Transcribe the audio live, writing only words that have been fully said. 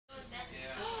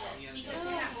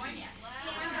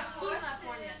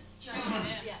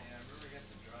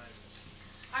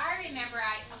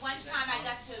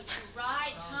had to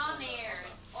ride Tom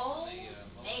Ayers' old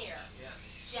mare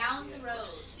down the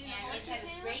road, and this had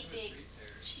this great big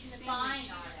spine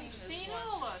on it.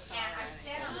 And I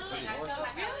said on the thing, I felt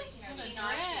like I was, Gene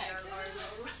Autry or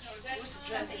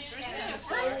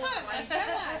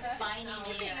spiny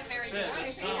mare.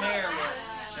 It's the mare,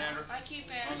 Sandra. I keep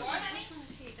asking.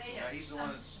 Yeah, he's the one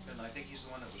that's been, I think he's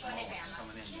the one that was mowing, that's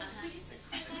coming in. I'm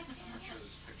not sure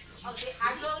there's a picture of him. Oh, I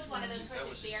rode one of those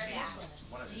horses bareback.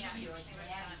 One of his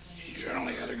He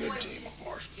generally had a good team of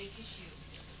horses.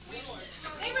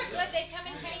 They were good. They come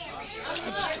and pay every year. Oh,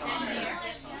 look,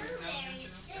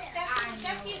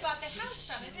 that's who you bought the house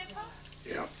from, isn't it, Paul?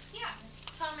 Yeah. Yeah.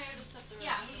 Tom Ayer just up there.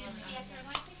 Yeah, he used to be up here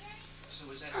once a year. So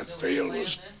was that That still field his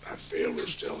was land then? that field was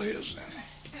still his then.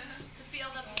 The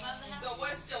field up above the house. So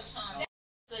what's still Tom?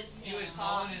 Good scene, He was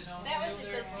Paul. mowing his own That was a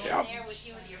field good there, scene Yep. there with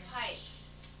you with your pipe.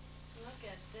 Look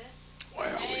at this.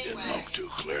 Well, we didn't look too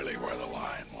clearly where the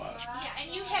line was. Yeah,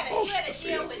 and you had a Most of the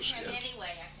deal field with was him good.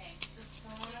 anyway, I think.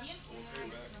 Didn't you?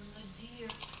 From the deer,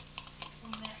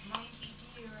 from that mighty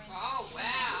deer. Oh,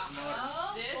 wow.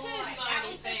 Oh, This boy. is That mighty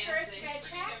was the first fancy. red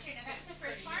tractor, and that was the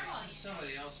first farm home.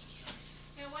 Somebody else.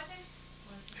 It wasn't?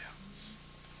 Yeah.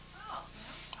 Oh,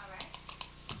 well, all right.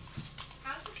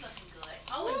 House is looking good.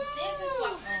 Oh, and this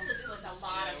was a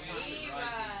lot of fun.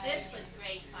 This was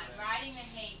great fun, riding the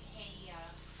hay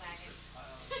wagons.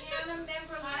 Can't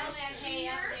remember Pile that last hay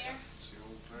up year, there.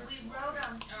 we rode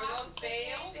on Are top those of the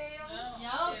hay bales? bales.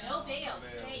 No bales,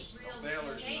 straight. Real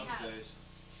Bailers in straight those up. days.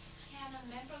 Can't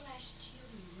remember last year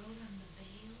we rode on the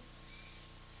bale.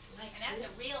 Like And that's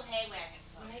a this. real hay wagon,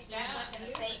 folks. That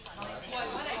wasn't a fake one. like Boy,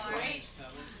 what a great,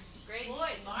 Coming. great.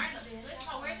 Boy, barn looks good.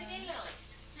 Oh, where are the daylilies?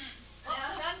 Oh,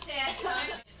 sunset.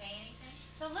 Did you pay anything?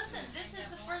 So listen, this is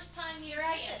the first time you're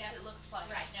Right, at this, yeah. it looks like.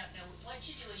 Right, no, what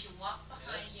you do is you walk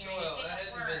behind That's there and you soil, pick that up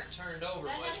hadn't been worms. turned over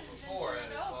That much hasn't been before, had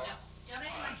turned it, over. Paul? No, don't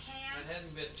anyone can? It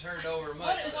hadn't been turned over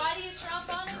What, much. why do you trump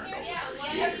on it here? Yeah, why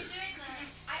Yeah. are you doing that?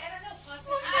 I don't know, plus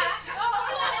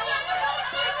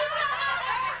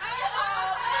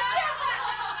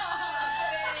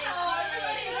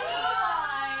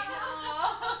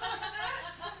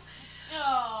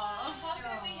Paul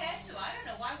said we had to. I don't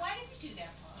know. Why did we do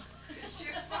that, Paul? It's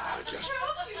your I fault. just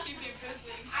You keep me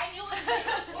busy. I knew it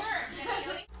was worms. That's the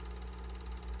only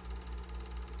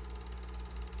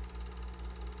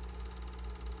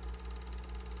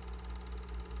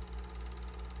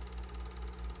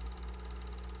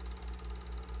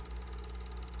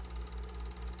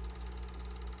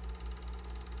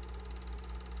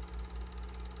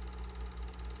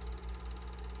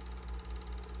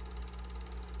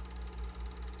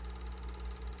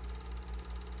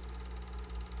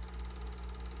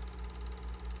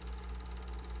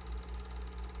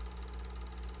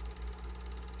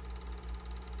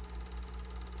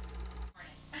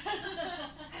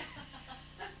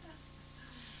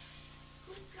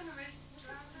Who's gonna raise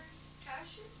strawberries?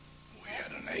 Tasha? we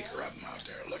had an acre of them out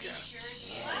there. Look at sure it.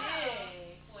 did.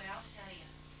 Hey. Boy, I'll tell you.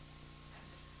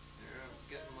 That's a Yeah, I'm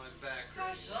getting my back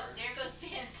ready Oh, there. there goes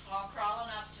Ben, all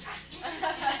crawling up to him.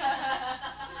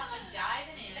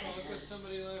 Diving in. Oh, look what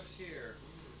somebody left here.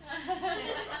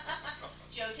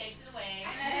 Joe takes it away.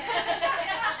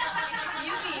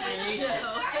 You need it,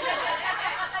 Joe.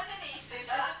 Denise is-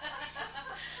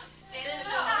 Ben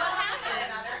says, "Oh, what happened?"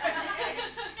 Another.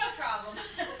 No problem.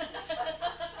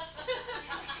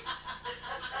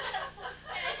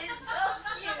 It's so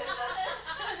cute.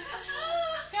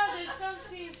 God, there's some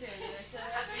scenes here that are so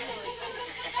really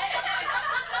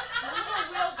the little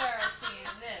wheelbarrow scene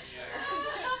in this.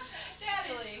 That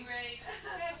is Really? great.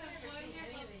 That's a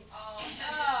wonderful. Oh,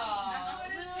 Oh,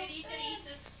 what is little sweet? He's gonna eat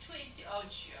this twig. Oh,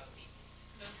 Joey.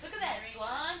 look at that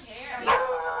blonde hair.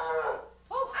 Oh,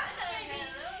 Oh,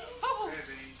 oh.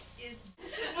 Is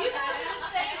You guys are the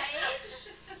same age?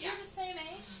 Yeah. You're the same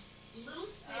age? little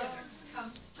Sailor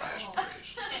comes to home.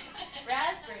 Raspberries.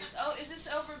 Raspberries. Oh, is this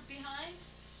over behind?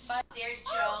 There's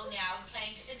Joe now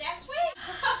playing. That's sweet.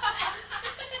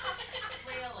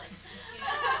 Really. You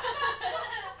know?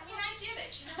 I mean, I did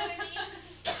it. You know what I mean?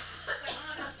 But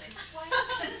honestly,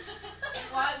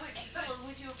 Why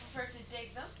would you prefer to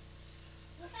dig them?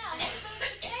 Well, look at those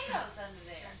potatoes under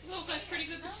there. Look like pretty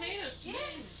good potatoes to me.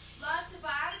 Yeah. Lots of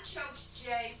artichokes,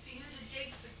 Jay, for you to dig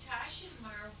for Tasha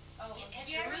tomorrow. Oh, have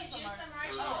you ever Jerusalem used them,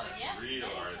 art- Margie? Oh, yes. Real many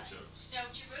times. artichokes. No,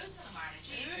 Jerusalem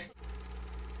artichokes. Jerusalem.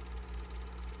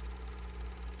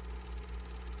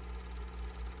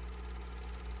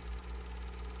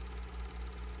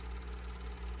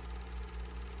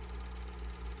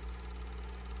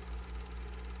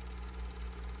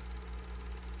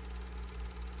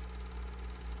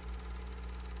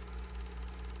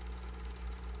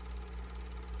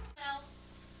 Well,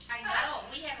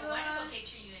 we have a wonderful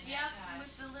picture of you in Yeah, that, Josh.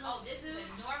 with the little Oh, this is soup.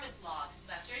 an enormous log. It's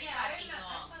about 35 feet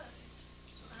long.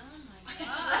 Oh my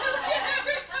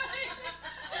god.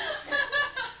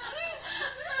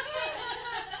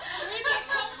 Where'd that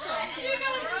come from? You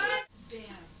guys are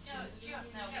Bear. No, it's Joe.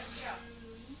 No, it's Joe.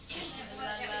 La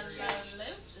la la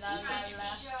loop, la la Trying to la.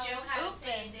 teach Joe how to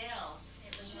say his L's.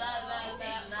 It was he'd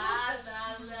say la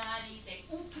la la, and he'd say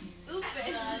oopin.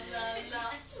 Oopin. La la la.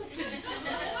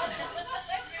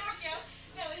 Remember Joe?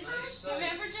 No, it's Nice Joe. sight.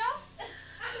 Remember Joe?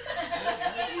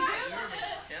 You do?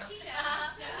 Yeah. He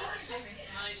does.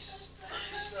 Nice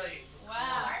sight.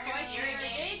 Wow, Our quite the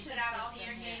irrigation, irrigation put out all the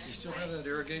system here. irrigation. You still have that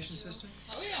irrigation system?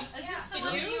 Oh, yeah. Is this the Yeah.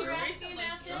 one you were Used asking recently.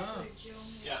 about, Jim? Oh,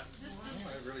 Yeah. Is this the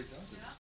oh, it really does it.